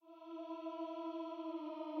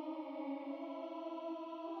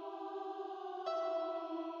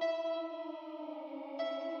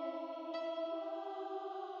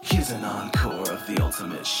an encore of the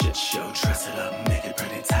ultimate shit show. Dress it up, make it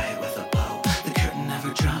pretty tight with a bow. The curtain never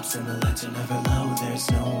drops and the lights are never low. There's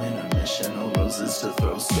no intermission, no roses to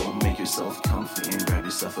throw. So make yourself comfy and grab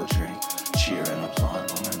yourself a drink. Cheer and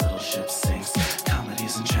applaud while my little ship sinks.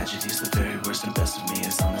 Comedies and tragedies, the very worst and best of me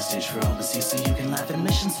is on the stage for all to see, so you can laugh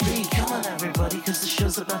admissions free. Come on everybody, cause the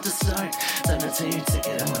show's about to start. Time to take your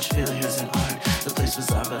ticket and watch failures in art. The place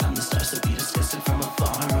bizarre, but I'm the star, so be disgusted from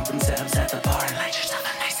afar. Open tabs at the bar and light yourself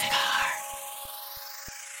a nice cigar.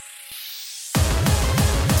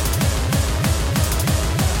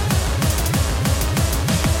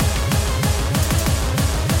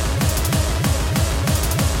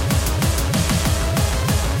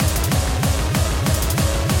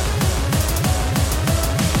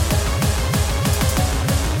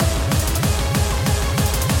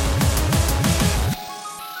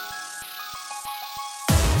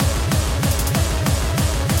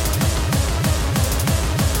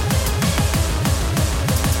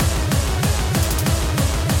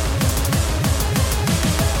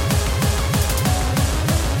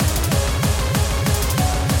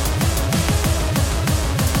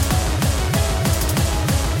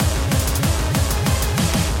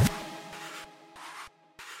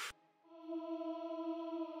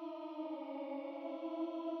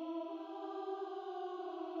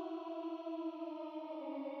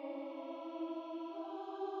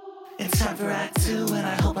 It's time for Act 2 and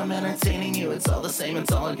I hope I'm entertaining you. It's all the same,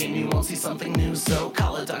 it's all a game, you won't see something new. So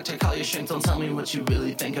call a doctor, call your shrink, don't tell me what you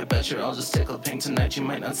really think. I bet you're all just tickled pink tonight, you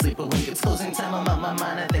might not sleep a wink. It's closing time, I'm out my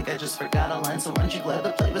mind, I think I just forgot a line. So aren't you glad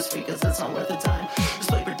the play was free, cause it's not worth the time. This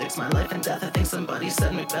play predicts my life and death, I think somebody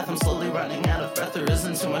said Macbeth. I'm slowly running out of breath, there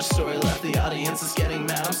isn't too much story left. The audience is getting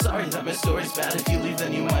mad, I'm sorry that my story's bad. If you leave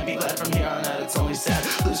then you might be glad, from here on out it's only sad.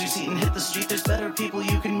 Lose your seat and hit the street, there's better people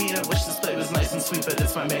you can meet. I wish this play was nice and sweet, but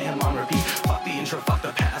it's my mayhem on repeat. Fuck the intro, fuck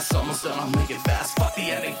the past, almost done, I'll make it fast. Fuck the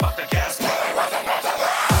ending, fuck the cast.